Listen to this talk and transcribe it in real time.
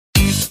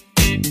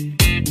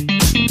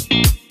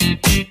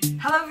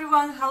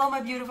everyone, hello my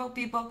beautiful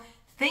people.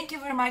 Thank you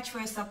very much for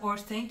your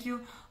support. Thank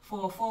you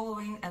for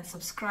following and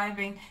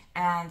subscribing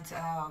and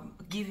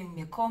giving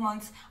me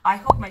comments. I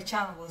hope my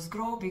channel will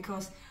grow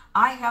because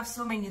I have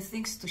so many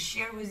things to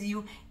share with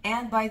you.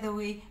 And by the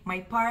way, my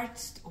part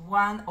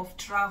one of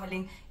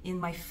traveling in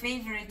my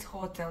favorite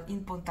hotel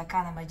in Punta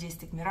Cana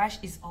Majestic Mirage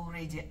is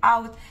already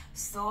out,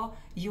 so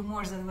you're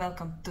more than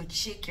welcome to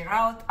check it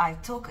out. I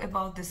talk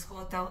about this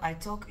hotel, I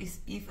talk if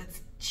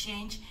it's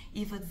change,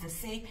 if it's the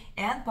same,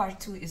 and part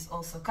 2 is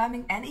also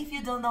coming. And if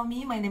you don't know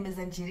me, my name is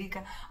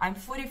Angelica. I'm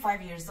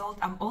 45 years old.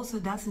 I'm also a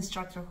dance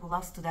instructor who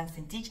loves to dance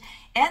and teach,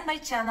 and my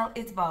channel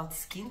is about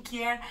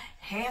skincare,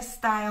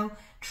 hairstyle,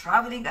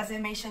 traveling, as I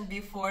mentioned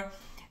before,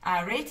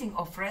 rating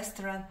of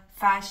restaurant,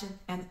 fashion,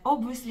 and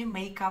obviously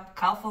makeup,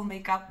 colorful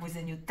makeup with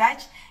a new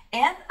touch.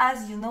 And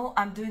as you know,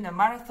 I'm doing a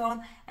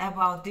marathon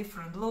about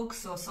different looks.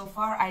 So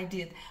far I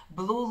did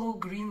blue look,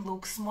 green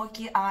look,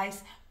 smoky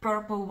eyes,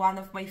 purple, one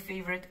of my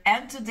favorite.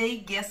 And today,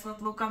 guess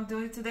what look I'm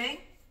doing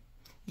today?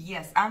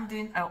 Yes, I'm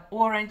doing an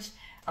orange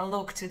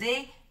look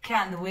today.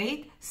 Can't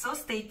wait. So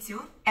stay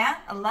tuned and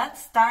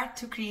let's start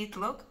to create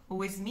look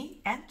with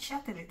me and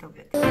chat a little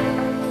bit.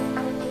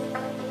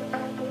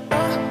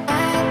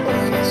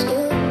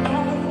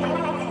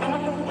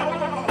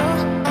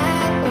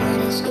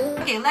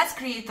 Okay, let's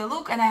create a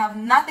look, and I have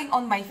nothing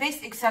on my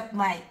face except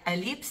my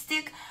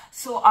lipstick,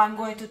 so I'm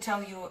going to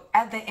tell you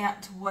at the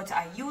end what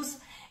I use.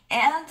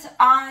 And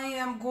I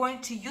am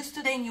going to use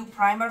today new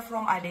primer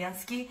from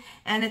Olehensky,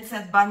 and it's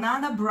a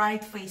Banana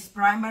Bright Face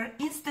Primer.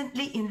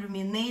 Instantly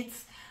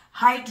illuminates,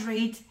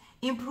 hydrate,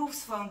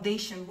 improves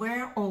foundation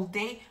wear all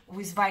day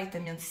with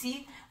vitamin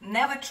C.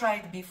 Never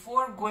tried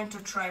before, going to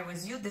try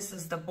with you. This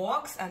is the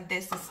box and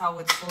this is how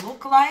it will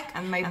look like,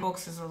 and my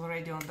box is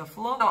already on the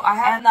floor. So I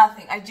have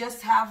nothing, I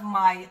just have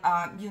my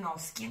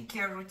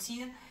skincare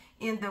routine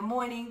in the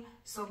morning.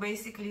 So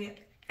basically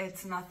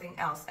it's nothing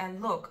else.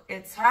 And look,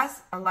 it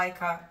has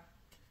like a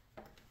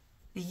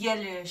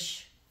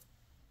yellowish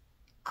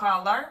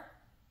color,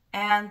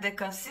 and the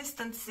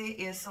consistency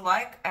is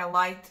like a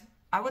light,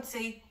 I would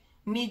say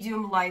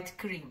medium light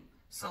cream.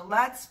 So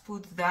let's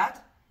put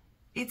that.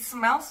 It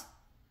smells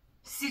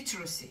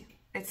citrusy,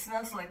 it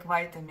smells like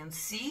vitamin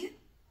C.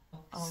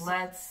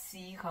 Let's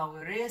see how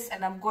it is,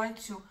 and I'm going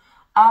to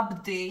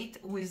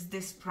update with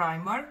this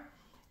primer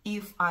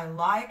if I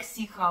like,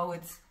 see how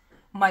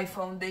my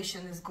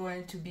foundation is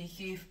going to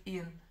behave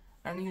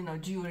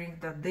during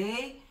the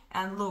day.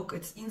 And look,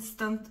 it's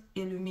instant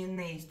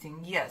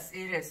illuminating. Yes,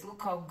 it is.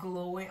 Look how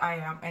glowy I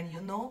am, and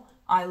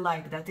I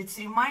like that. It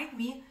reminds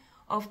me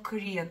of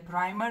Korean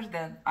primer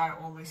that I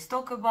always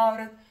talk about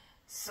it.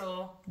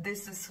 So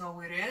this is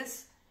how it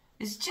is.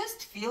 It's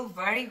just feel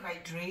very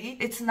hydrated.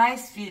 It's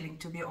nice feeling,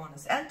 to be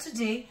honest. And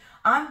today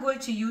I'm going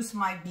to use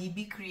my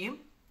BB cream,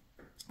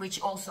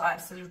 which also I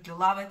absolutely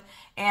love it.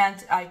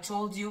 And I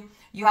told you,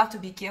 you have to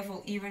be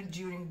careful even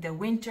during the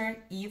winter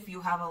if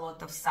you have a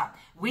lot of sun.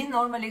 We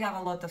normally have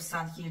a lot of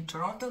sun here in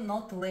Toronto,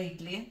 not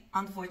lately,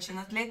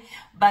 unfortunately,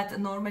 but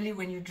normally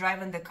when you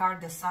drive in the car,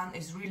 the sun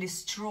is really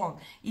strong.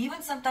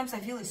 Even sometimes I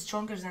feel it's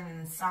stronger than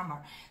in the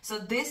summer. So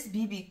this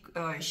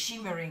BB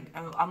Shimmering,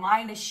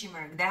 mine is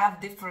Shimmering. They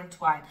have different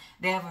one.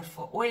 They have it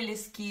for oily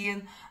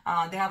skin.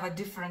 They have a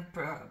different,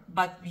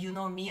 but you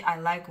know me, I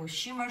like with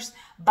shimmers,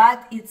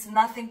 but it's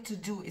nothing to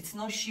do. It's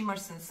no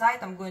shimmers inside.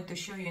 I'm going to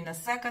show you in a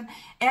second.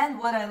 And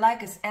what I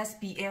like is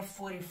SPF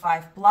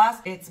 45 plus.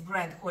 It's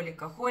brand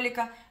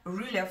HOLIKA.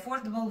 Really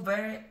affordable,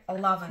 very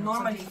love it.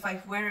 Normally if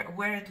I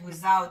wear it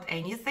without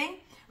anything,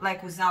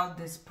 like without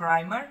this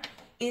primer,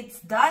 it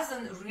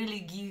doesn't really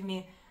give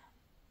me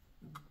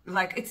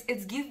like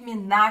it's give me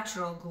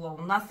natural glow,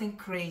 nothing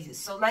crazy.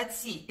 So let's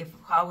see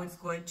how it's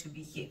going to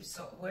behave.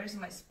 So where's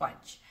my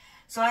sponge?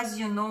 So as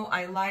you know,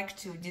 I like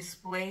to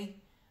display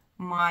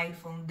my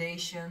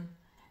foundation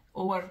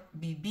or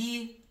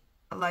BB,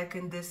 like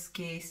in this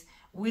case,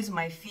 with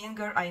my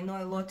finger. I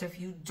know a lot of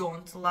you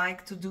don't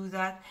like to do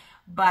that,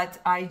 but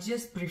I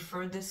just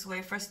prefer this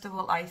way. First of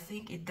all, I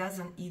think it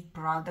doesn't eat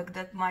product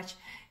that much,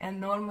 and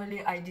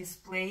normally I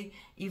display,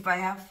 if I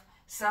have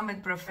some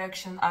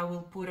imperfection, I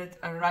will put it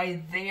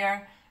right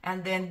there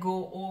and then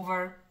go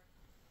over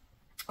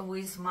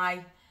with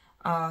my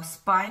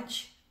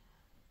sponge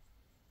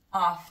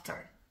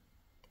after.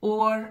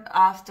 Or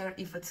after,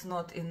 if it's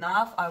not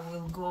enough, I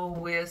will go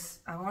with,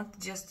 I want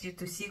just you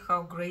to see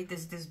how great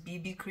is this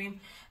BB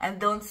cream. And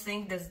don't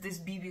think that this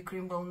BB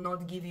cream will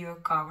not give you a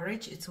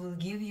coverage. It will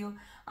give you,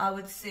 I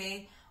would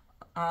say,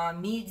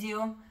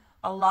 medium,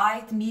 a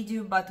light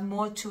medium, but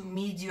more to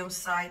medium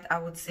side, I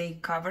would say,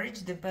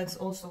 coverage. Depends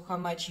also how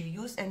much you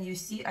use. And you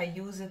see, I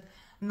use it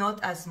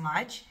not as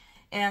much.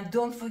 And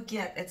don't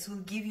forget, it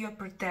will give you a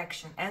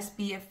protection,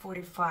 SPF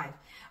 45.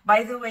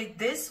 By the way,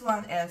 this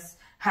one has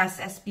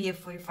SPF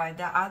 45,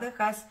 the other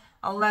has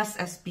a less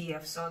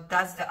SPF, so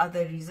that's the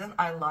other reason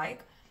I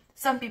like.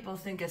 Some people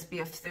think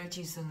SPF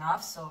 30 is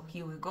enough, so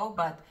here we go.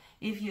 But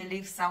if you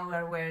live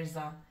somewhere where is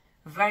a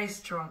very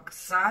strong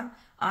sun,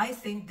 I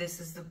think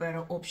this is the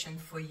better option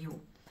for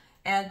you.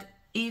 And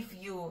if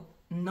you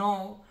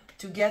know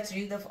to get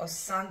rid of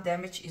sun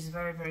damage is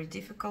very, very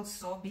difficult,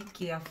 so be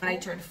careful. When I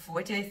turned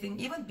 40, I think,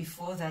 even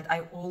before that, I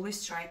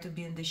always try to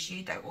be in the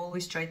shade. I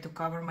always try to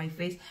cover my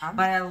face,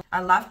 but I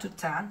love to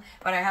tan,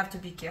 but I have to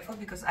be careful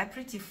because I'm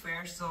pretty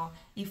fair, so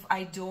if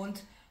I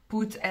don't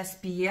put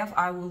SPF,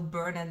 I will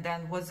burn, and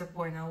then what's the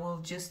point? I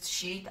will just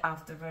shade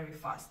after very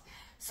fast.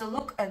 So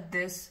look at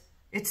this.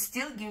 It's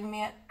still giving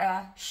me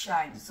a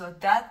shine, so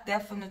that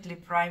definitely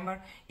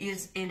primer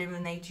is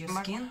illuminate your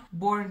skin.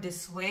 Born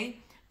This Way,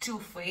 Too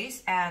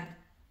Faced, and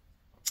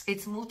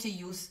it's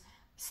multi-use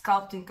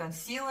sculpting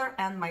concealer,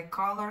 and my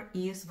color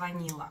is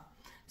vanilla.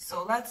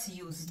 So let's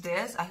use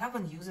this. I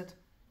haven't used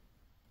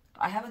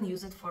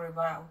it for a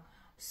while,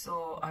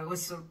 so I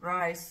was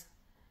surprised.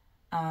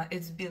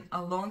 It's been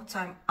a long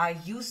time. I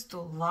used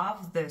to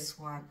love this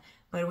one,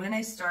 but when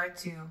I start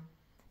to,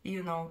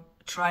 you know,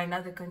 try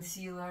another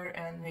concealer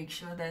and make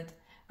sure that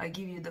I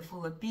give you the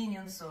full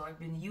opinion, so I've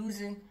been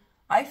using,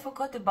 I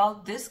forgot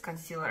about this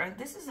concealer, and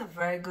this is a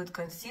very good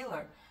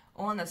concealer.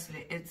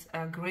 Honestly, it's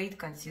a great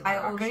concealer. I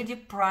already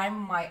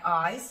primed my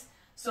eyes,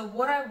 so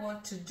what I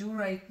want to do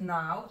right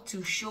now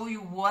to show you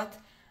what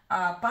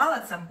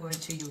palettes I'm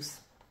going to use.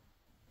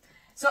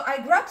 So I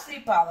grabbed 3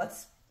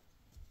 palettes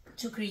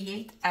to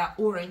create an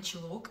orange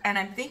look, and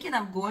I'm thinking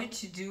I'm going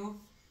to do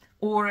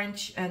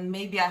orange, and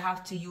maybe I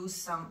have to use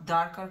some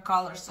darker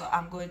colors, so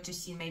I'm going to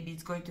see, maybe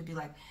it's going to be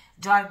like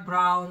dark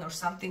brown or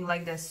something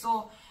like this.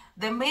 So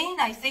the main,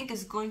 I think,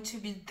 is going to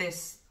be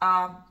this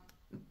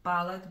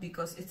palette,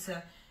 because it's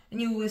a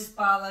newest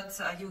palette.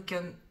 You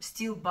can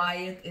still buy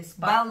it. It's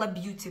Bella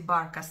Beauty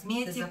Bar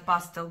Cosmetics. It's a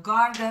Pastel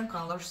Garden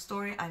color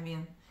story, I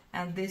mean,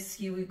 and this,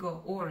 here we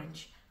go,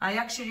 orange. I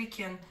actually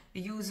can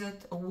use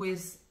it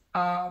with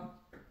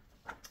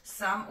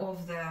some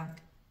of the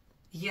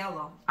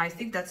yellow. I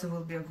think that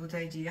will be a good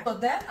idea. So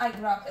then I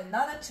grabbed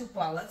another 2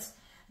 palettes.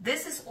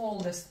 This is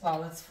oldest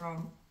palettes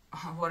from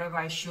whatever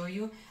I show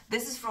you.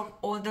 This is from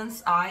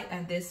Oden's Eye,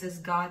 and this is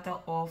Gata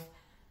of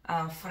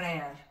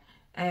Freyr.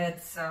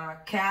 It's a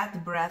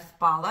Cat Breath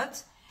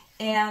palette,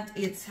 and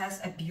it has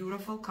a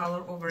beautiful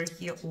color over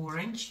here,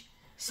 orange.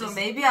 So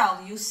maybe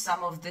I'll use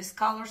some of these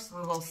colors,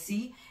 we will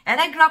see. And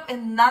I grabbed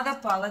another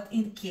palette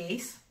in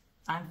case.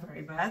 I'm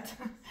very bad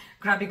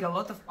grabbing a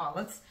lot of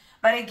palettes,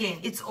 but again,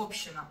 it's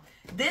optional.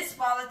 This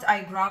palette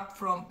I grabbed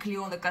from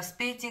Cliona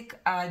Cosmetic,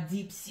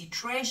 Deep Sea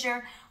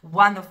Treasure,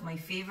 one of my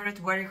favorite,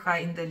 very high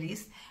in the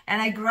list.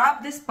 And I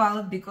grabbed this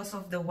palette because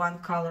of the one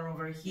color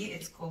over here.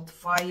 It's called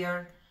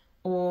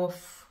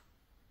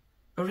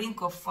Ring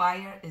of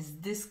Fire, is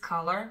this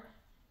color,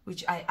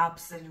 which I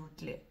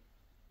absolutely,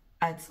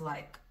 it's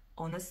like,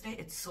 honestly,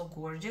 it's so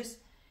gorgeous.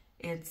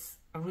 It's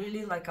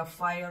really like a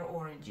fire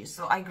orangey.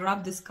 So I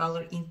grabbed this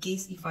color in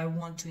case if I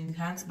want to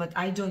enhance, but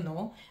I don't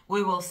know,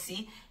 we will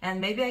see. And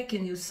maybe I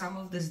can use some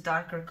of this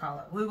darker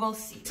color, we will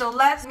see. So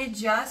let me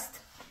just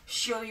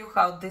show you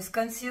how this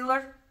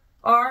concealer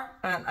are.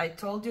 And I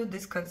told you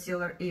this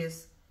concealer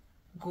is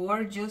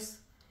gorgeous.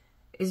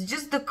 It's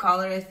just the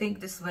color, I think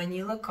this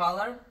vanilla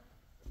color,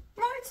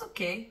 no, it's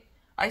okay.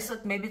 I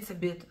thought maybe it's a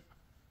bit,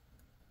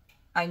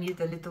 I need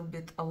a little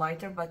bit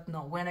lighter, but no,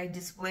 when I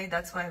display,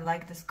 that's why I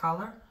like this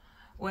color.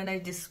 When I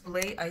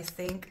display, I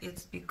think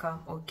it's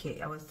become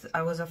okay.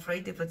 I was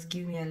afraid if it's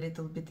giving me a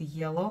little bit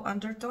yellow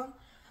undertone,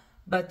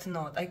 but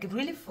not. I could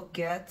really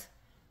forget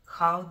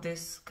how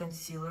this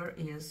concealer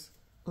is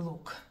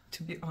look,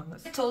 to be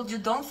honest. I told you,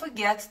 don't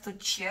forget to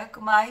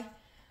check my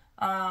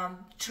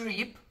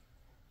trip,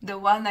 the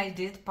one I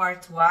did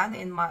part 1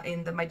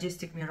 in the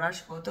Majestic Mirage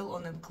Hotel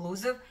on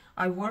Inclusive.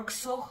 I worked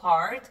so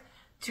hard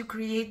to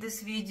create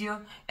this video,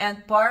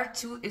 and part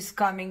 2 is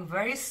coming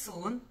very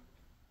soon.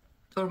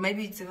 Or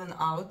maybe it's even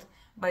out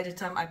by the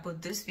time I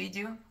put this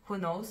video, who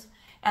knows.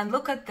 And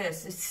look at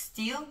this, it's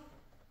still,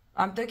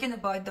 I'm talking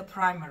about the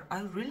primer.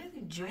 I really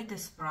enjoyed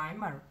this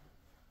primer.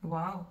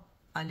 Wow,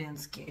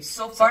 Alensky.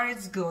 So far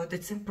it's good,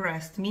 it's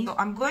impressed me. So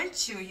I'm going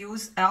to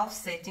use e.l.f.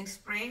 setting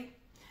spray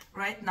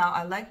right now.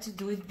 I like to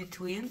do it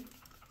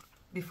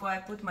before I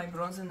put my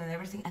bronzer and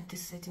everything. And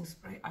this setting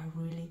spray, I'm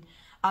really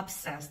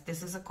obsessed.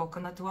 This is a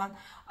coconut one.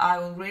 I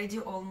already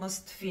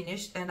almost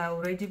finished, and I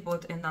already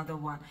bought another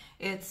one.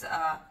 It's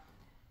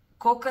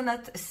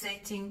coconut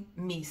setting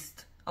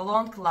mist,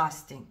 long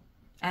lasting,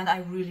 and I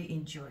really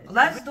enjoy it.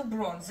 Let's do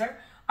bronzer.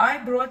 I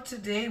brought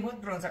today,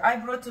 what bronzer? I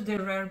brought today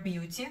Rare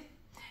Beauty,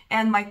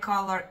 and my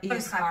color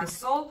is Happy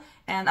Soul.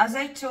 And as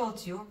I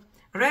told you,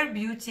 Rare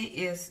Beauty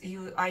is,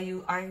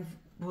 I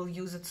will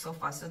use it so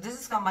fast. So this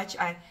is how much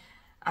I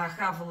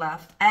have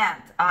left,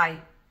 and I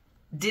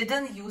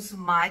didn't use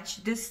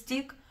much this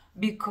stick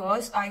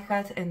because I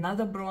had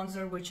another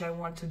bronzer which I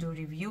want to do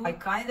review. I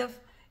kind of,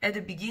 at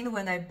the beginning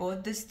when I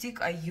bought this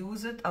stick, I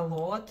used it a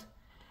lot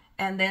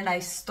and then I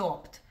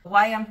stopped.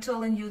 Why I'm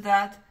telling you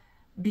that?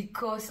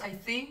 Because I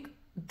think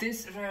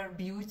this Rare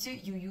Beauty,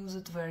 you use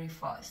it very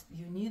fast.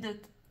 You need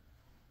it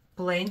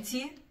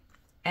plenty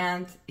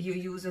and you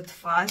use it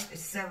fast.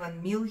 It's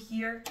 7 ml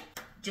here.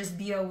 Just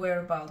be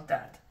aware about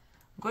that.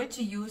 I'm going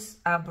to use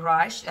a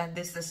brush, and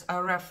this is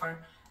a Refer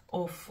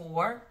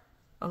 04.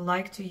 I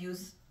like to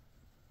use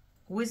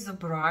with the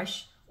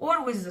brush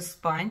or with the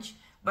sponge.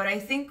 But I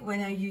think when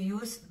you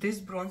use this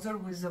bronzer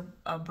with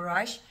a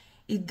brush,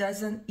 it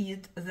doesn't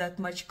eat that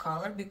much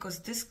color, because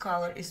this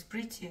color is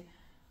pretty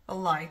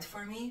light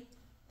for me.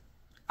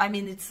 I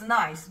mean, it's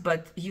nice,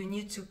 but you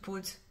need to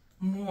put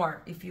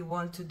more if you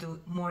want to do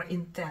more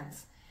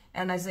intense.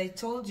 And as I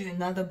told you,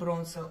 another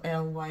bronzer,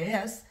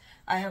 LYS,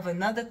 I have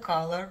another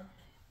color,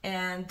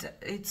 and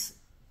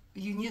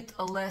you need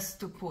less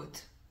to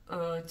put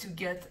to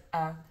get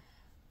a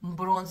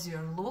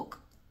bronzier look.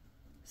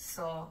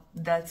 So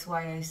that's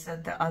why I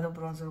said the other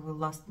bronzer will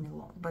last me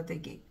long. But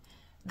again,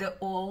 they're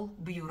all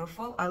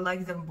beautiful. I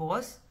like them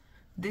both.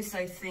 This,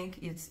 I think,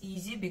 it's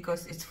easy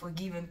because it's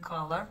forgiving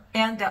color.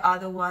 And the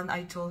other one,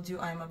 I told you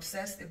I'm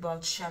obsessed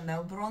about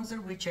Chanel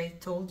bronzer, which I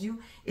told you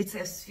it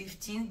says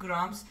 15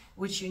 grams,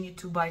 which you need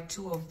to buy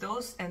 2 of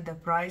those, and the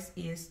price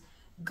is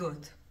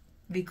good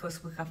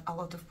because we have a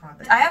lot of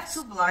products. I have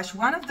 2 blush.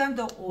 One of them,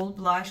 the old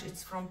blush,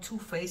 it's from Too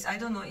Faced. I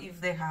don't know if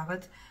they have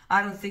it.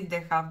 I don't think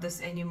they have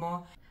this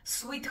anymore.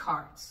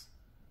 Sweethearts.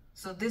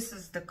 So this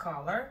is the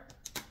color.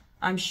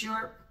 I'm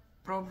sure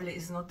probably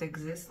is not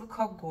exist. Look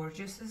how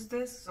gorgeous is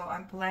this. So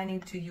I'm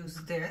planning to use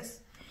this.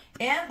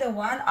 And the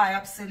one I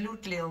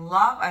absolutely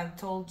love, I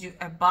told you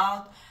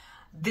about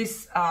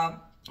this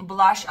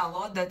blush a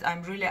lot, that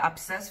I'm really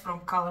obsessed, from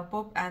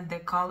Colourpop, and the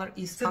color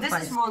is papaya. So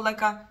this is more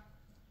like a,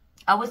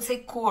 I would say,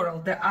 coral.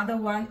 The other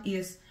one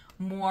is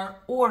more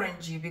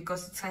orangey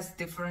because it has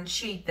different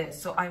shade there.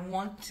 So I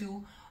want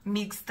to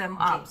mix them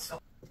up.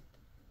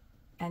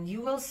 And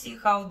you will see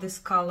how this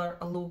color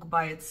look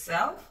by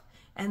itself.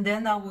 And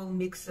then I will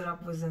mix it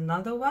up with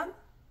another one,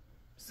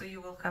 so you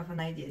will have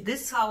an idea.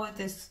 This is how it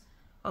is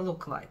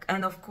look like.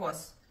 And of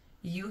course,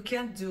 you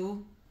can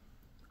do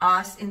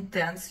as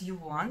intense you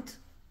want.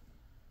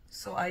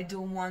 So I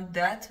don't want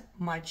that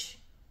much,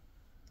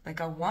 like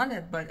I want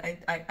it, but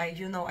I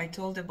you know, I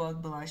told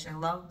about blush. I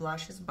love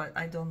blushes, but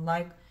I don't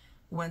like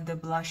when the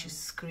blush is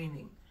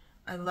screaming.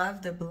 I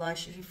love the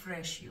blush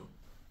refresh you.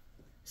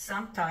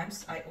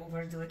 Sometimes I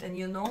overdo it, and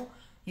you know,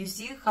 you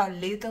see how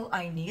little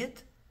I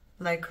need.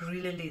 Like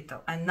really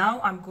little. And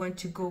now I'm going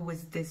to go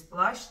with this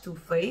blush, Too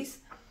Faced,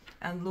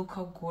 and look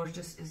how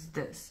gorgeous is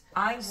this.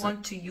 I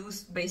want to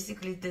use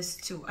basically this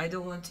too. I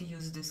don't want to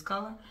use this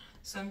color,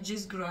 so I'm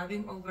just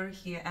grabbing over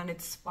here, and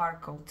it's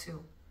sparkle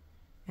too,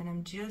 and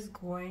I'm just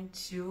going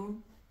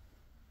to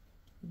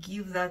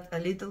give that a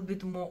little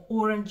bit more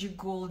orangey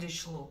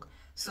goldish look.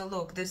 So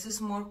look, this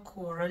is more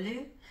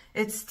corally.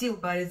 It's still,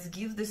 but it's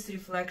give this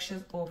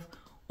reflection of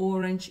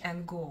orange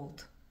and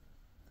gold.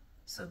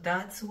 So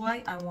that's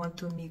why I want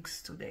to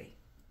mix today.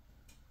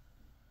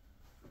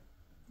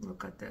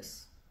 Look at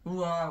this.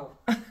 Wow.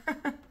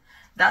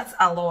 That's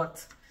a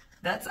lot.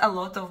 That's a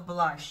lot of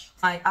blush.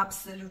 My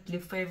absolutely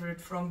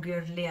favorite from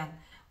Guerlain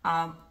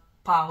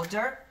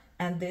powder.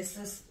 And this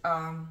is,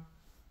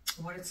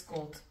 what it's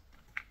called?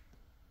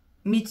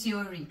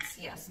 Meteorites.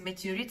 Yes,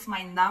 Meteorites.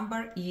 My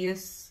number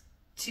is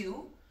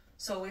 2.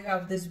 So we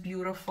have this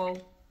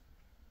beautiful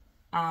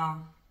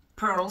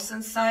pearls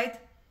inside.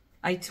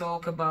 I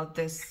talk about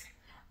this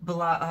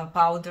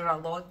powder a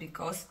lot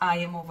because I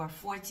am over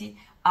 40.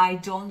 I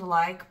don't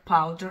like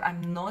powder.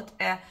 I'm not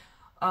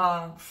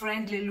a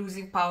friendly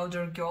losing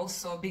powder girl.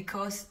 So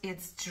because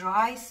it's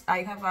dry, I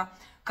have a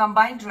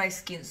combined dry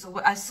skin. So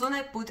as soon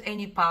as I put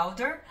any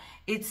powder,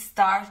 it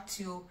starts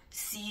to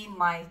see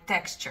my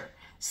texture.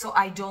 So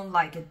I don't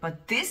like it.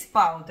 But this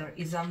powder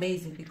is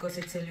amazing because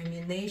it's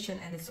illumination,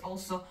 and it's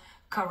also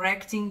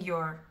correcting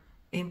your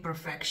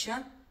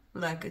imperfection.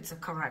 Like it's a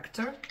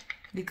corrector,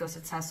 because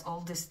it has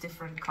all these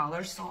different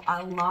colors. So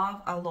I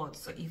love a lot.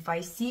 So if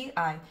I see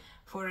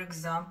for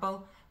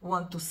example,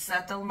 want to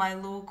settle my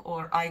look,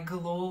 or I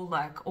glow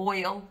like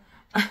oil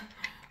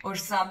or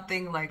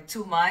something like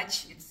too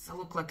much, it's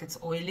look like it's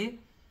oily,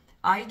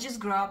 I just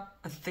grab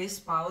this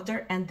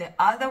powder. And the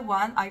other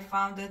one I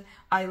found it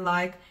I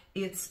like,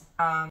 it's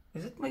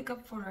is it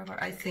Makeup Forever?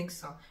 I think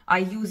so. I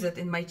use it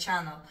in my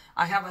channel.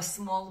 I have a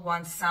small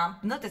one,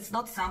 it's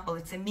not sample,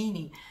 it's a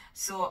mini.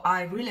 So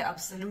I really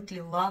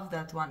absolutely love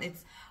that one.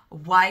 It's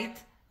white,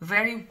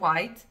 very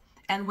white,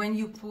 and when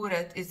you put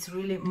it, it's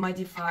really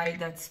modified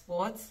that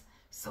spots.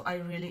 So I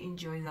really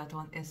enjoy that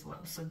one as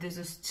well. So this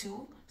is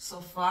 2 so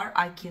far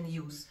I can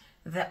use.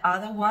 The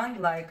other one,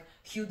 like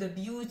Huda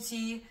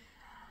Beauty,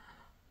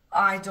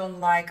 I don't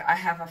like. I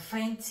have a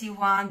Fenty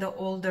one, the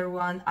older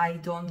one. I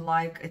don't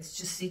like. It's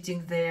just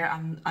sitting there.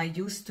 I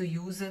used to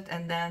use it,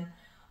 and then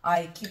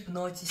I keep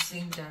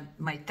noticing that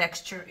my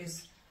texture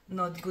is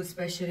not good,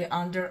 especially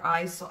under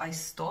eyes, so I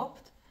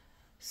stopped.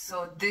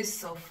 So this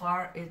so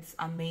far, it's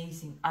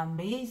amazing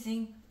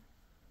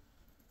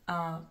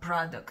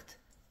product,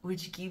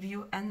 which give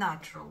you a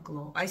natural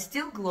glow. I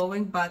still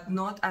glowing, but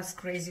not as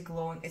crazy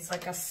glowing. It's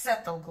like a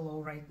subtle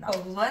glow right now.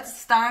 So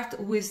let's start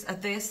with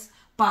this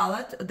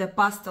palette, the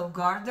Pastel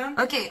Garden.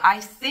 Okay, I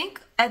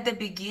think at the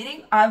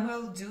beginning I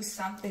will do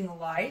something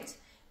light,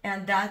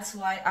 and that's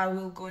why I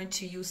will going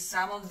to use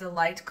some of the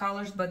light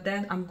colors, but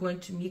then I'm going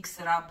to mix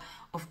it up,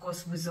 of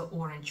course, with the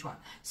orange one.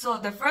 So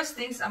the first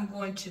things I'm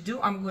going to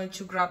do, I'm going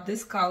to grab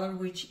this color,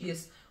 which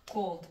is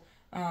called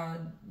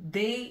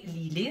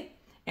Daylily,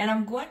 and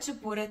I'm going to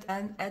put it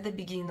at the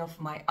beginning of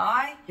my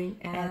eye,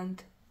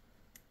 and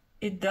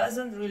it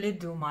doesn't really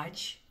do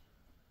much.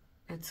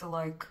 It's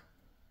like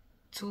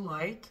too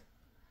light.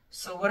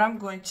 So what I'm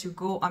going to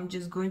go, I'm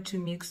just going to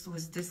mix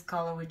with this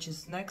color which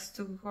is next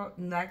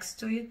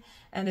to it,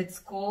 and it's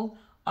called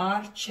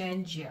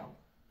Archangel.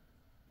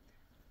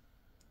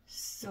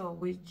 So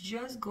we're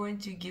just going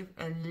to give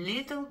a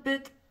little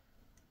bit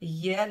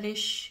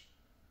yellowish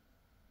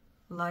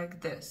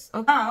like this.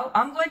 Okay. Now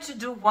I'm going to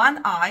do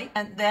one eye,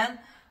 and then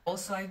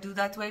also I do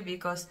that way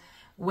because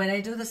when I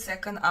do the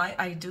second eye,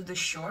 I do the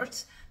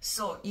shorts.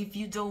 So if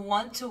you don't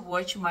want to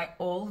watch my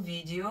old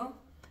video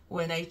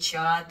when I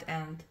chat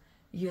and,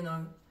 you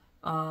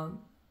know,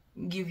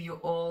 give you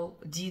all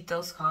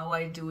details how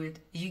I do it,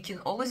 you can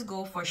always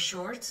go for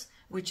shorts,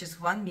 which is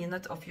 1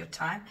 minute of your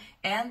time,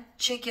 and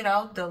check it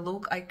out, the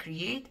look I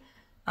create,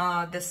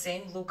 the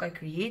same look I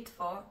create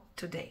for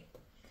today.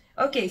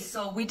 Okay,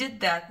 so we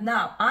did that.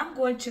 Now I'm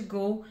going to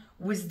go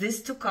with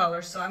these two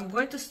colors. So I'm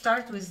going to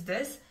start with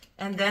this,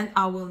 and then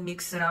I will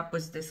mix it up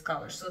with this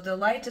color. So the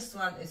lightest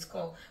one is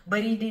called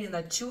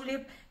Ballerina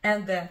Tulip,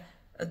 and the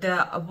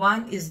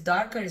one is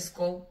darker, is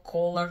called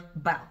Color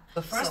Bell.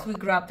 So first we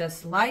grab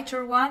this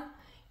lighter one,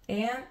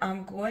 and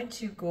I'm going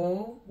to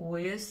go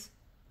with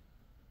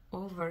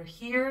over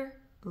here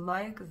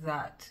like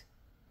that.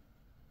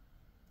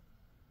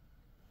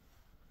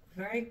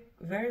 Very,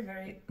 very,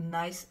 very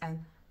nice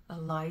and a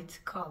light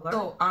color.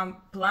 So I'm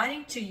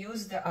planning to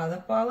use the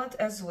other palette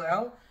as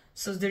well.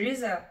 So there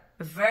is a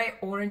very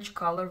orange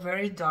color,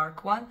 very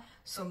dark one.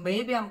 So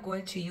maybe I'm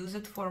going to use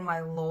it for my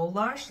low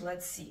lash.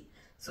 Let's see.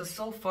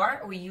 So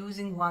far we're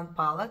using one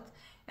palette,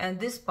 and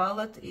this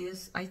palette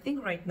is, I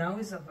think right now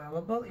is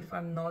available, if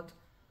I'm not,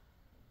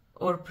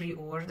 or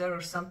pre-order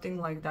or something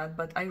like that,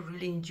 but I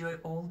really enjoy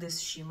all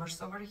these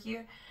shimmers over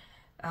here,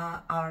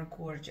 are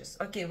gorgeous.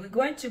 Okay, we're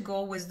going to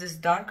go with this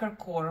darker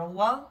coral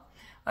one,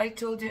 I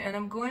told you, and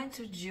I'm going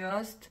to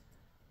just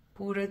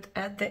put it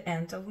at the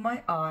end of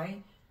my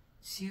eye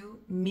to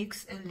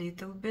mix a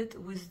little bit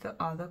with the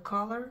other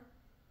color,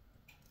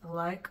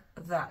 like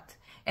that.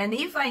 And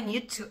if I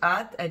need to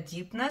add a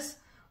deepness,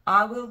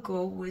 I will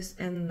go with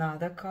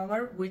another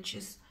color, which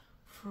is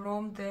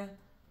from the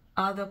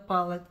other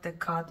palette, the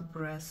Cut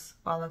Brass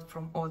palette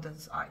from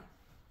Oden's Eye.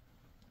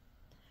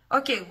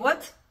 Okay,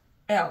 what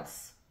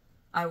else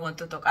I want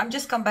to talk? I'm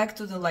just come back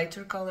to the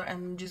lighter color,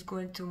 and I'm just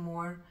going to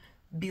more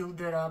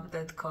build it up,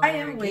 that color. I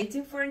am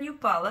waiting for new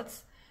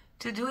palettes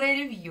to do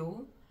a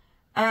review,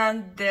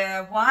 and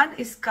the one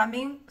is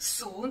coming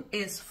soon,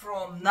 is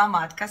from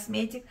Nomad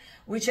Cosmetic,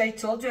 which I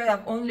told you I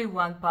have only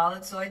one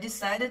palette, so I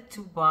decided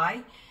to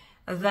buy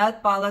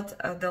that palette,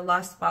 the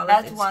last palette.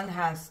 That one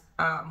has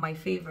my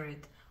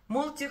favorite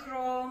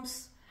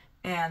multi-chromes,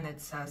 and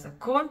it has a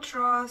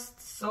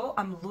contrast, so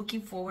I'm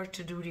looking forward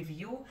to do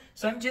review.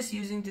 So I'm just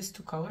using these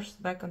two colors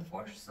back and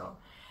forth. So,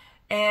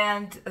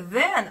 and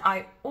then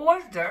I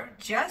ordered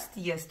just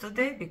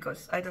yesterday,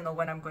 because I don't know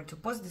when I'm going to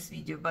post this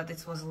video, but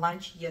it was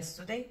launched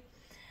yesterday,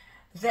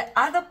 the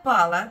other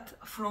palette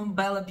from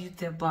Bella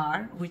Beauty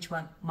Bar, which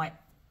one my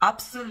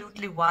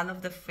absolutely one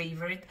of the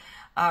favorite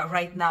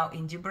right now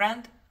indie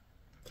brand,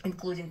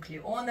 including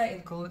Cleona,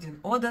 including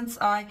Oden's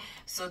Eye.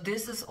 So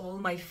this is all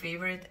my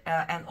favorite,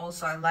 and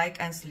also I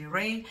like Ainsley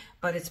Ray,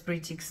 but it's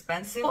pretty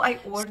expensive. So I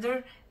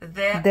ordered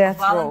the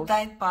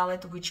Valentine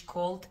palette, which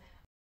called,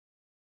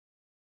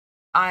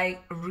 I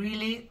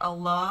really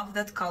love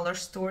that color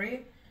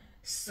story,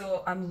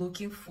 so I'm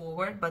looking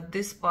forward. But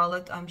this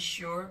palette, I'm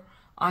sure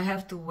I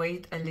have to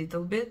wait a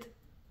little bit.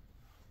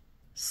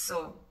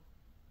 So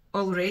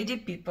already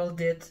people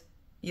did,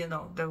 you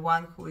know, the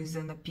one who is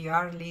in the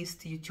PR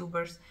list,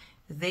 YouTubers,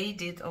 they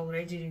did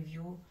already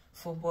review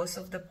for both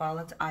of the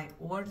palettes I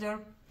ordered,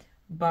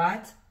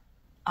 but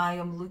I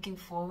am looking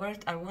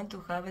forward. I want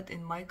to have it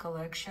in my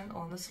collection,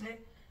 honestly.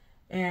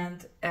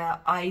 And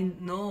I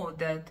know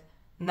that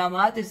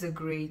Nomad is a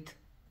great,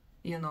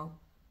 you know,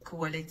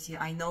 quality.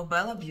 I know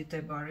Bella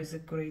Beauty Bar is a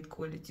great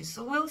quality.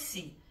 So we'll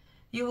see.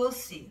 You will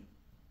see.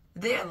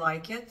 They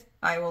like it.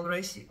 I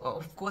already,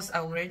 of course, I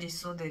already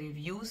saw the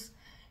reviews.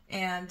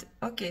 And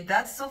okay,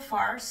 that's so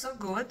far so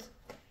good.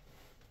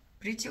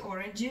 Pretty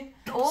orangey.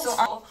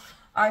 Also,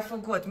 I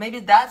forgot,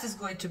 maybe that is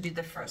going to be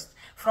the first.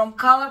 From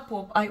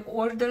ColourPop, I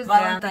ordered the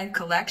Valentine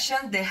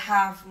collection. They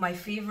have my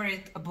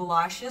favorite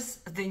blushes,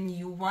 the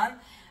new one.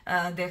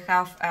 They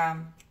have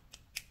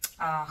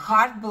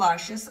hard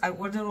blushes. I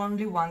ordered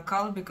only one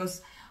color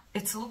because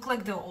it's look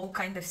like they're all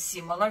kind of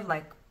similar,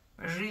 like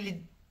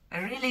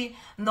really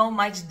not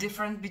much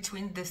different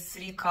between the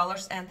three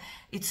colors. And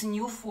it's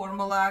new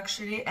formula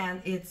actually,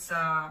 and it's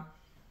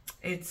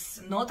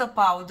not a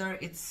powder,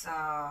 it's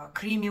a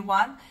creamy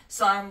one.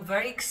 So I'm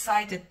very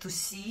excited to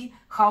see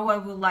how I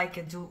will like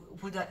it.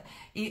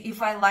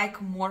 If I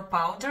like more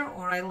powder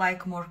or I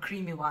like more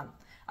creamy one.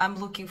 I'm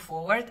looking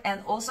forward.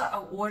 And also I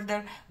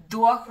ordered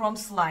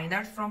Duochrome's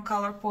liner from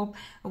ColourPop,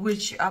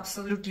 which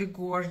absolutely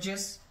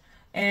gorgeous.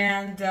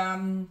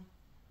 And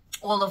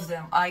all of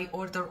them, I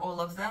order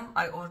all of them.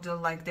 I order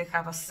like they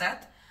have a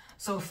set.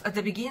 So at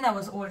the beginning I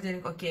was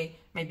ordering, okay,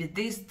 maybe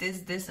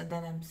this, and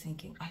then I'm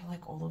thinking, I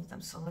like all of them,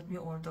 so let me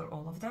order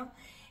all of them.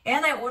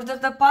 And I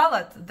ordered the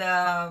palette,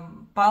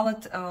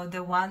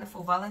 the one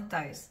for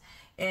Valentine's.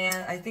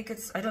 And I think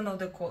it's, I don't know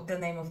the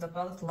name of the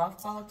palette,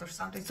 Love Palette or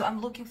something. So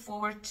I'm looking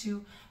forward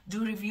to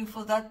do review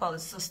for that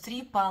palette. So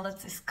 3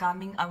 palettes is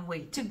coming. I'm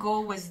waiting to go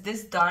with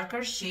this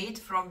darker shade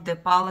from the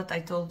palette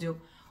I told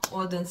you,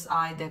 Oden's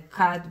Eye, the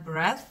Cat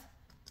Breath.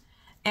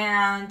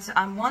 And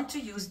I want to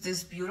use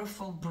this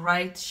beautiful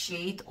bright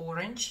shade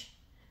orange,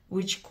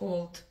 which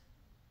called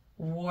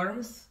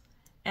Warmth.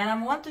 And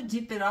I want to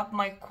deep it up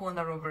my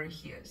corner over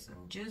here. So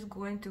I'm just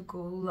going to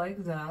go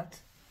like that.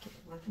 Okay,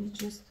 let me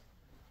just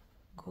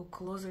go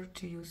closer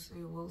to you so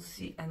you will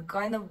see, and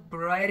kind of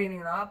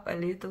brightening up a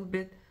little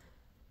bit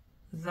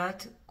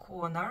that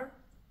corner,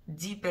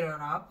 deepen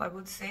it up, I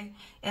would say.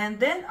 And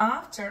then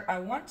after, I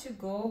want to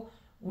go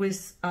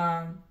with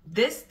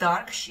this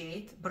dark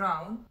shade,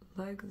 brown,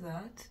 like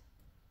that.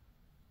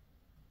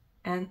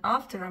 And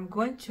after, I'm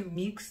going to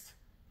mix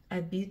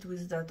a bit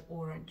with that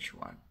orange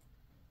one.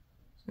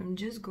 So I'm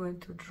just going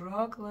to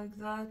drag like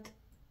that.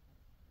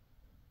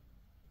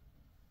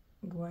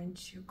 I'm going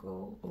to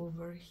go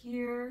over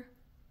here.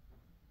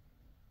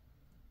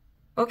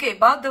 Okay,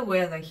 about the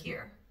weather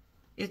here.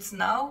 It's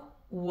now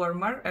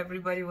warmer.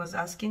 Everybody was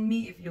asking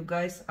me if you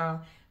guys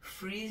are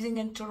freezing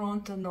in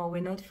Toronto. No,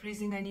 we're not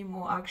freezing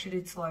anymore. Actually,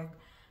 it's like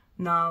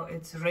now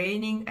it's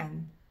raining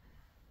and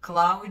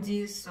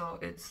cloudy, so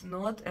it's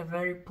not a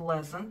very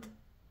pleasant,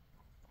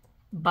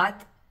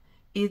 but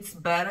it's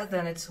better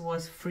than it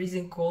was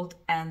freezing cold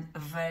and a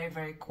very,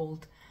 very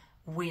cold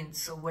wind.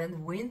 So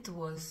when wind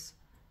was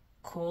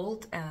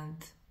cold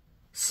and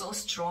so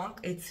strong,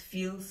 it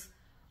feels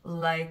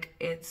like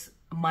it's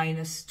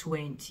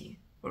 -20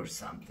 or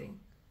something.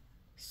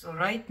 So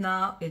right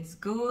now it's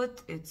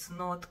good, it's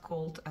not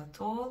cold at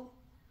all,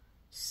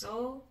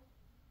 so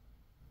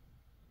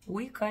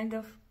we kind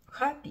of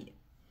happy.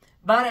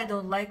 But I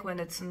don't like when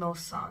it's no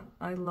sun.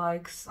 I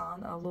like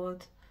sun a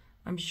lot.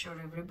 I'm sure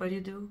everybody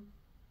do.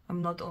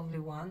 I'm not only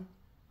one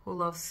who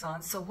loves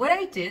sun. So what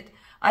I did,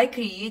 I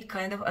create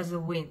kind of as a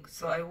wing.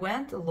 So I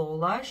went low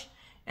lash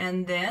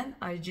and then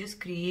I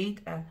just create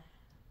a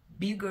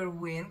bigger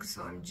wing.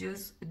 So I'm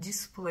just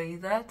display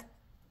that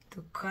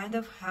to kind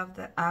of have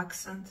the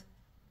accent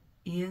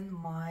in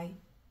my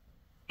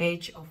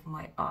edge of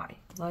my eye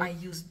like I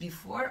used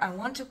before. I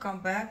want to come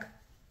back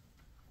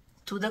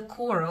to the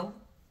coral,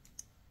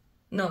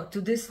 no,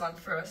 to this one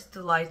first,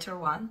 the lighter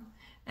one,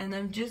 and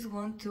I'm just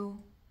want to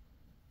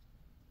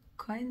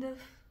kind of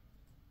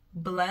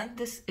blend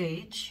this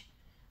edge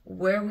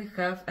where we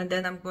have, and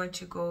then I'm going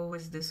to go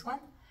with this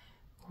one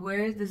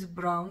where this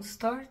brown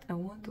start. I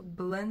want to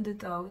blend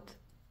it out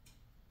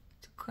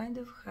to kind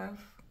of have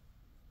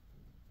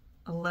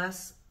a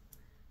less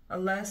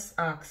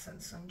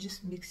accent. So I'm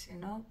just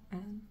mixing up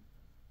and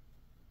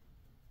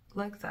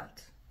like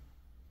that.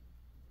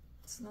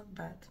 It's not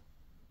bad.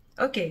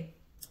 Okay,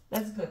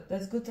 that's good.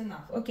 That's good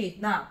enough. Okay,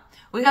 now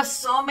we have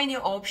so many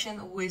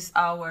options with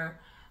our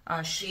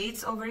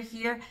shades over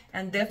here,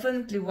 and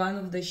definitely one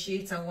of the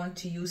shades I want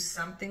to use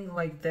something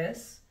like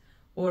this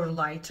or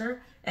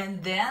lighter,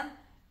 and then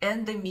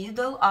in the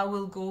middle I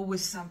will go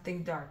with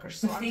something darker.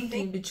 So I'm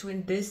thinking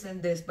between this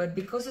and this, but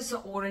because it's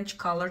an orange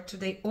color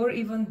today, or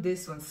even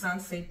this one,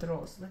 Sunset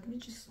Rose. Let me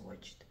just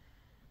swatch it.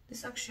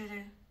 This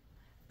actually,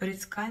 but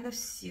it's kind of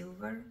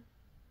silver.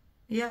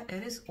 Yeah,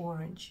 it is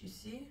orange, you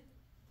see?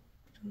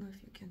 I don't know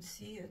if you can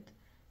see it.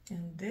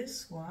 And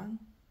this one,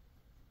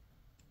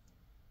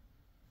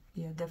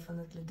 yeah,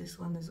 definitely this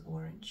one is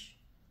orange.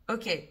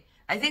 Okay,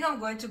 I think I'm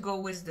going to go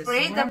with this.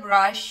 Spray the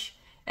brush,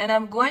 and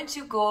I'm going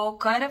to go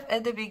kind of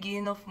at the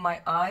beginning of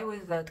my eye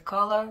with that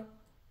color,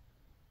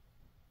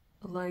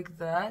 like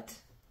that.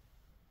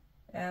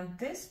 And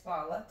this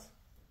palette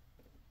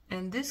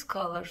and these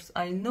colors,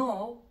 I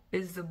know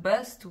is the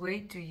best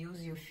way to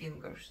use your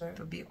fingers.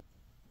 To be,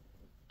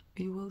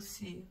 you will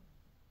see.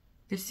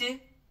 You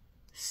see?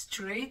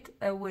 Straight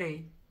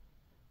away.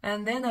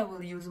 And then I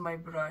will use my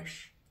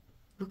brush.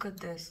 Look at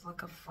this,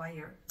 like a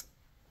fire.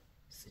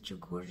 Such a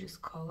gorgeous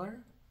color.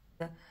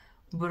 The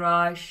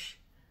brush,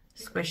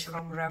 special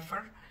from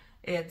Refer,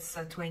 it's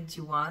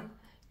 21.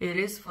 It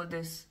is for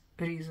this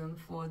reason,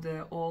 for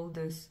all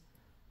this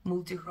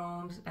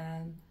multichromes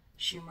and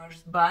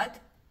shimmers, but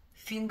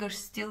fingers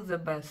still the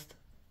best,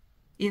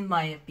 in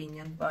my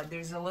opinion. But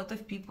there's a lot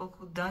of people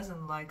who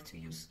doesn't like to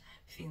use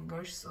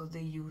fingers, so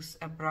they use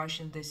a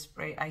brush and they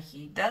spray. I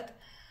hate that.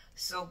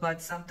 So,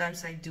 but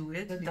sometimes I do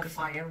it. The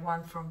fire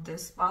one from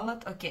this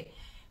palette. Okay,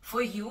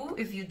 for you,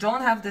 if you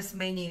don't have this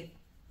many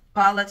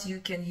palettes, you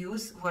can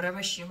use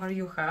whatever shimmer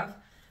you have.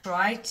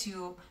 Try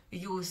to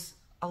use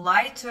a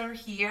lighter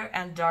here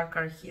and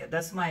darker here.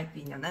 That's my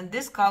opinion. And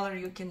this color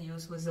you can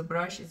use with the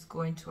brush. It's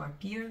going to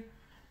appear.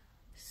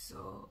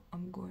 So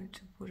I'm going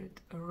to put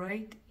it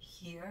right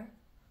here.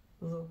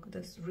 Look,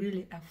 that's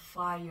really a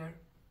fire.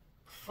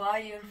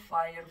 Fire,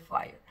 fire,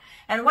 fire.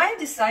 And why I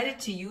decided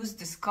to use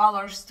these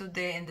colors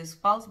today in this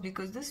palette,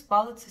 because this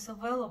palette is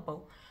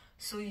available.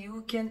 So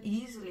you can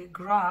easily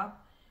grab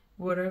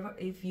whatever,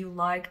 if you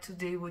like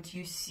today what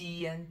you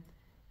see and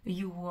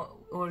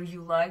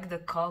you like the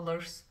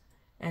colors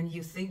and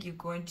you think you're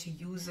going to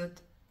use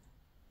it.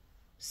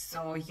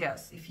 So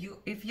yes, if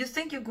you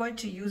think you're going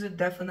to use it,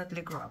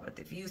 definitely grab it.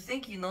 If you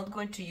think you're not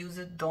going to use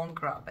it, don't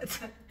grab it.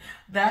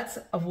 That's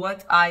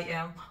what I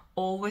am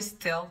always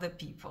tell the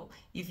people.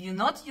 If you're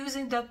not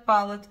using that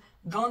palette,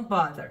 don't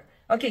bother.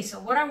 Okay, so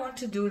what I want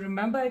to do,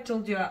 remember I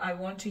told you I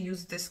want to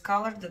use this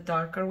color, the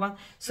darker one.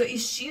 So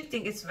it's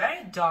shifting, it's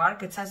very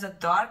dark, it has a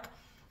dark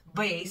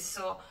base.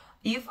 So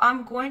if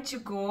I'm going to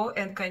go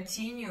and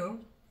continue,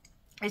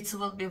 it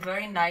will be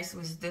very nice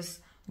with this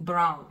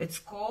brown. It's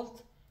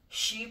called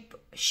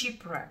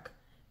Shipwreck.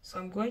 So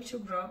I'm going to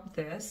grab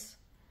this,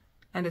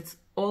 and it's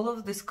all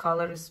of this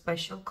color is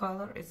special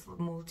color, it's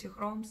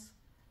multi-chromes.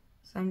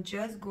 So I'm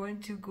just going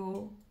to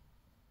go,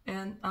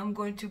 and I'm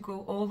going to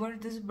go over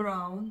this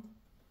brown,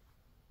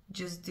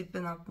 just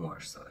deepen up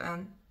more. So,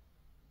 and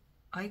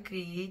I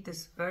create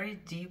this very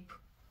deep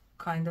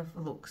kind of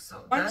look.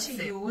 So I want to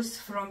use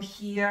from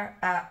here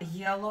a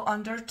yellow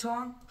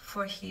undertone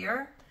for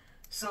here.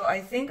 So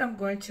I think I'm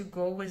going to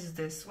go with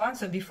this one.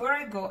 So before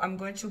I go, I'm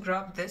going to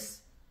grab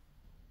this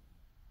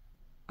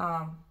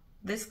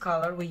this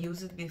color, we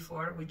used it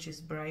before, which is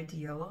bright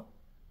yellow,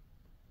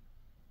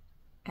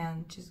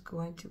 and just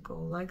going to go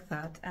like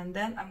that. And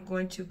then I'm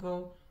going to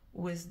go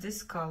with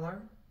this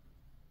color,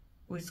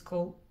 which is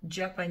called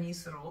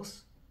Japanese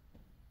Rose,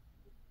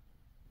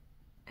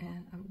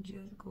 and I'm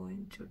just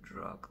going to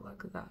drag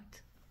like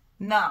that.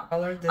 Now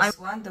color this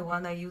one, the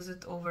one I use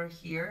it over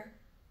here.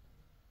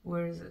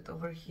 Where is it?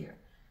 Over here.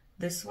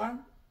 This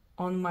one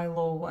on my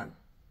low one.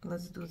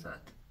 Let's do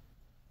that.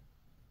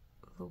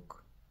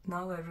 Look,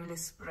 now I really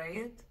spray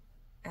it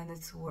and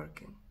it's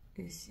working.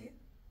 You see?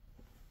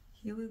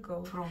 Here we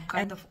go. From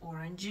kind of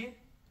orangey,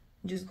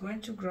 I'm just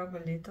going to grab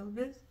a little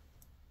bit.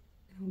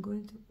 I'm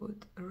going to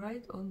put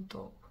right on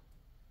top,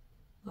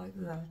 like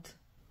that.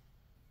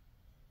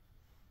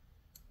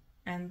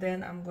 And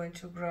then I'm going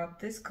to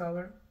grab this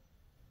color,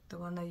 the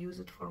one I use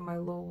it for my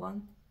low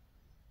one.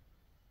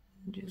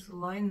 Just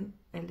line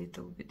a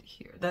little bit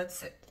here.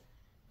 That's it.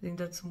 I think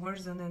that's more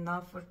than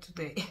enough for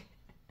today.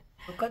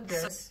 Look at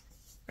this.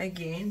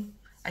 Again,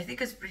 I think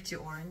it's pretty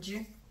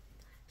orangey.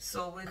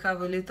 So we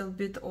have a little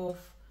bit of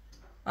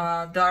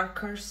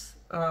darkers,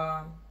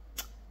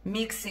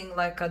 mixing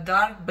like a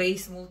dark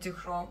base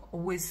multi-chrome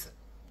with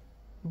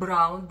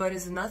brown, but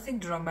it's nothing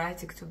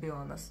dramatic, to be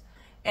honest.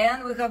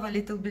 And we have a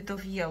little bit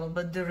of yellow,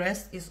 but the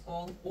rest is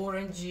all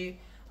orangey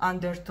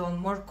undertone,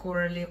 more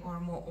corally or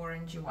more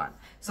orangey one.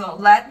 So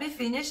let me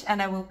finish and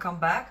I will come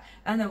back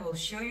and I will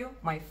show you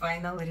my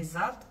final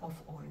result of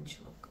orange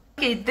look.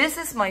 Okay, this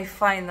is my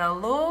final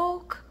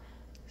look.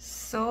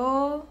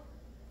 So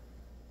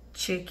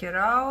check it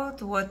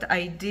out what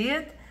I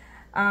did.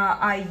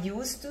 I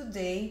used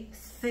today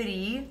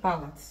 3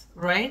 palettes,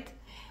 right?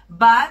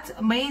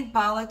 But main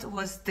palette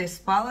was this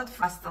palette,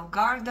 Pastel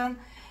Garden,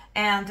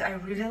 and I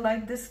really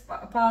like this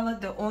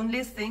palette. The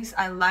only things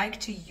I like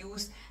to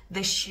use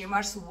the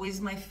shimmers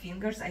with my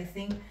fingers, I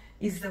think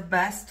is the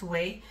best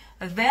way.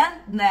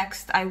 Then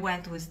next I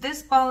went with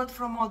this palette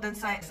from Oden.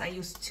 I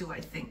used 2, I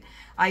think.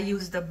 I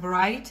used the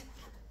bright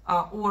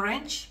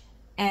orange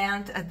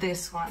and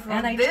this one.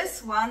 And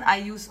this one I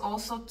use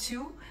also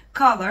 2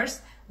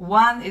 colors.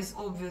 One is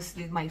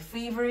obviously my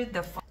favorite,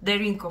 the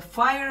Ring of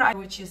Fire,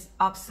 which is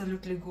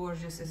absolutely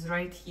gorgeous, is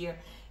right here.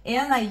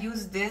 And I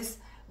use this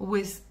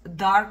with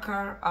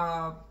darker,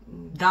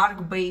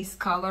 dark base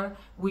color,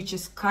 which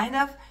is kind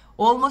of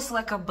almost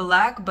like a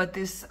black, but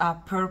is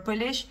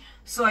purplish.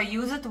 So I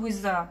use it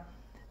with the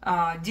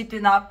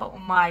deepen up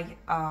my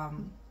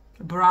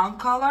brown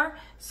color.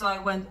 So I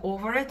went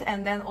over it,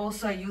 and then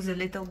also I use a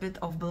little bit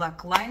of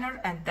black liner,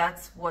 and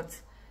that's what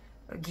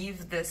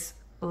gives this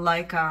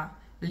like a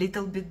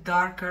little bit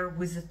darker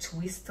with a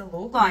twist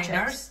look.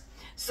 Liners.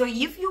 So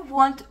if you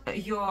want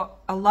your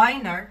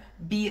liner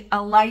be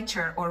a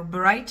lighter or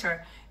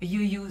brighter, you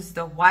use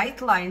the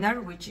white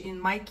liner, which in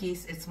my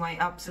case it's my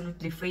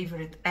absolutely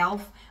favorite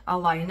e.l.f.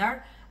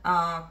 liner,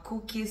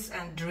 Cookies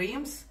and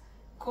Dreams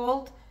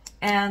called.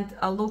 And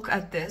look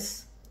at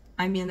this.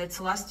 I mean, it's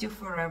lasts you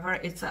forever.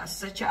 It's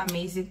such an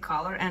amazing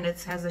color, and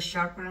it has a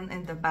sharpener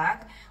in the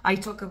back. I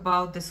talk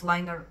about this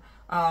liner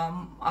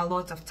a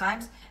lot of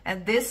times.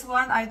 And this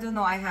one, I don't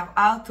know, I have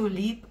Auto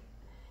Lip,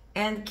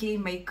 NK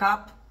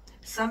Makeup,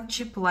 some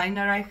cheap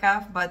liner I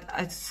have, but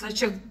it's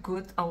such a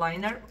good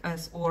liner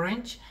as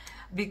orange,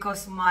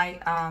 because my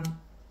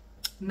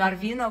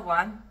Narvina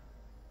one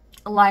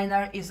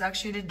liner is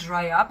actually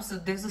dry up, so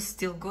this is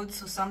still good.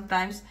 So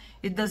sometimes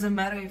it doesn't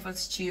matter if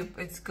it's cheap,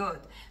 it's good.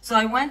 So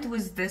I went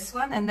with this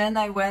one, and then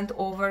I went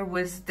over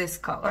with this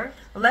color.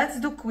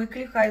 Let's do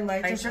quickly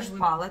highlighters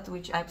palette,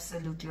 which I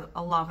absolutely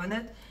loving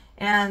it.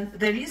 And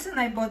the reason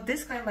I bought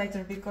this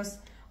highlighter, because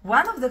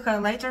one of the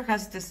highlighter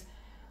has this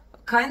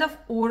kind of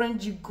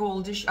orangey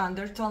goldish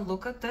undertone.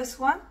 Look at this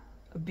one,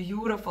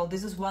 beautiful.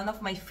 This is one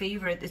of my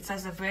favorite. It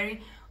has a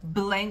very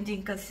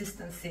blending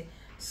consistency.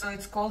 So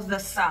it's called the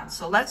Sun.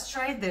 So let's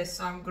try this.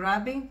 So I'm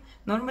grabbing,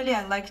 normally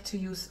I like to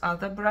use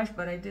other brush,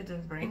 but I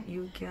didn't bring.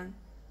 You can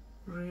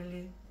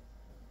really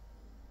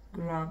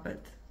grab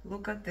it.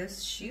 Look at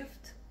this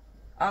shift.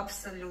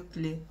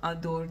 Absolutely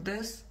adore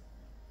this.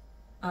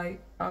 I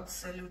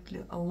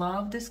absolutely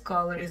love this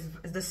color. It's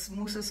the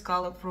smoothest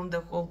color from the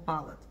whole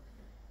palette.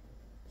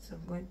 So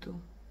I'm going to,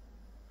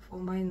 for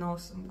my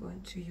nose, I'm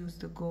going to use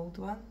the gold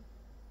one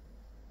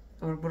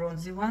or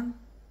bronzy one.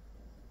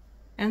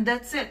 And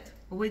that's it.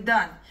 We're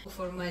done.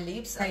 For my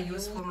lips, I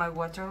use for my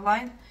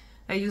waterline.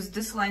 I used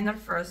this liner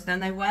first.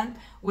 Then I went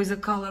with the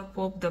Color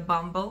Pop, the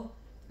Bumble,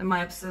 my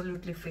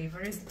absolutely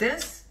favorite.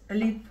 This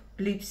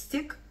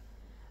lipstick.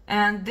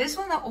 And this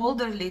one, an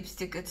older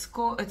lipstick, it's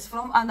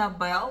from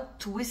Annabelle,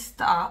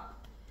 Twist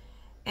Up,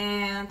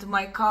 and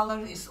my color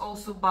is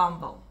also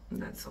Bumble.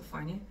 That's so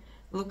funny.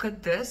 Look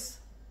at this.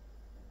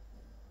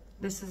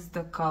 This is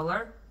the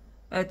color.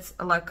 It's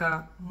like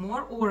a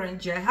more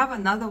orangey. I have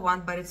another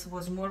one, but it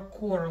was more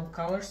coral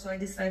color, so I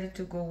decided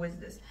to go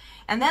with this.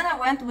 And then I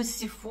went with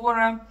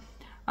Sephora,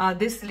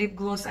 this lip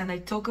gloss, and I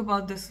talk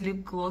about this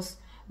lip gloss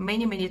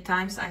many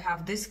times. I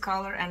have this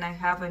color, and I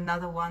have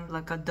another one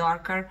like a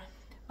darker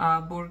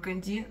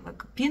burgundy,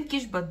 like a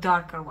pinkish but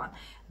darker one.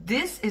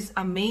 This is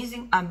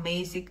amazing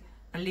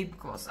lip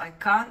gloss. I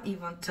can't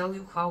even tell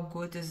you how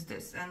good is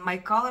this. And my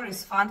color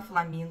is Fun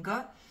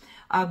Flamingo.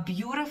 A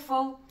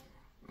beautiful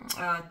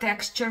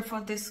texture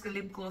for this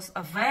lip gloss,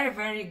 a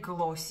very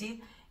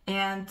glossy,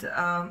 and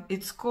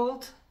it's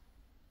called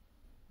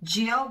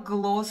Gel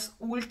Gloss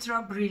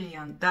Ultra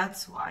Brilliant.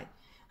 That's why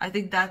I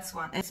think that's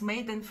one. It's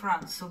made in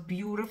France. So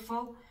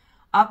beautiful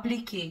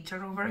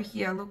applicator over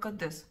here. Look at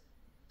this.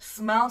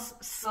 Smells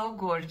so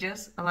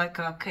gorgeous, like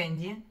a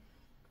candy,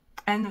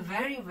 and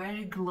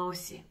very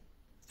glossy.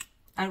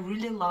 I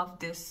really love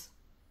this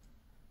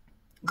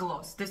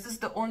gloss. This is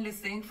the only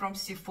thing from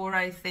Sephora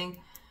I think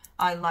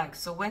I like.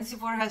 So when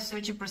Sephora has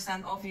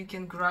 30% off, you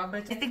can grab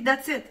it. I think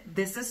that's it.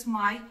 This is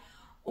my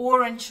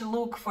orange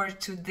look for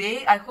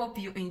today. I hope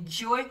you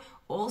enjoy.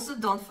 Also,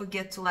 don't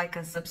forget to like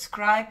and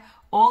subscribe.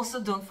 Also,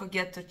 don't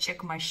forget to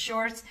check my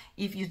shorts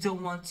if you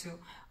don't want to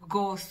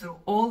go through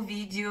all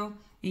video.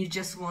 You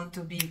just want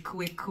to be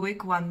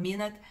quick, 1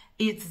 minute.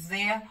 It's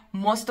there.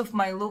 Most of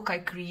my look I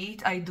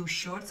create, I do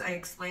shorts. I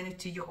explained it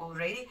to you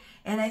already.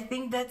 And I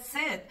think that's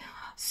it.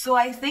 So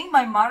I think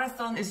my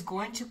marathon is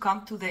going to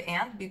come to the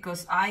end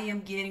because I am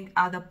getting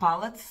other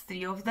palettes,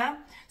 3 of them.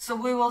 So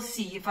we will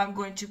see if I'm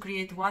going to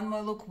create one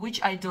more look,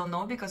 which I don't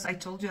know because I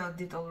told you I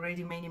did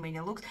already many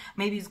looks.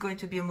 Maybe it's going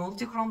to be a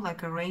multi-chrome,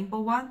 like a rainbow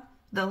one.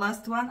 The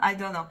last one, I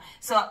don't know.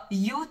 So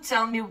you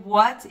tell me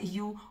what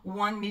you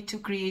want me to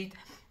create.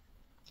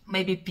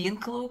 Maybe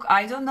pink look,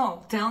 I don't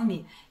know, tell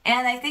me.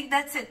 And I think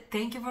that's it.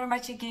 Thank you very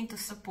much again to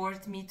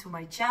support me to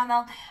my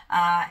channel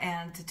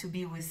and to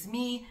be with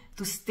me,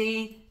 to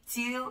stay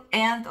till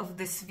end of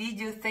this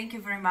video. Thank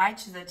you very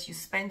much that you're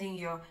spending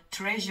your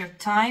treasured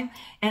time,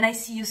 and I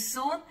see you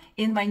soon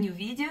in my new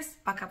videos.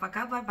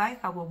 Пока-пока, bye-bye.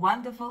 Have a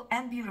wonderful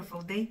and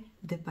beautiful day.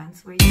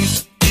 Depends where you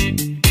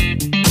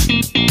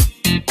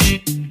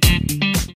are.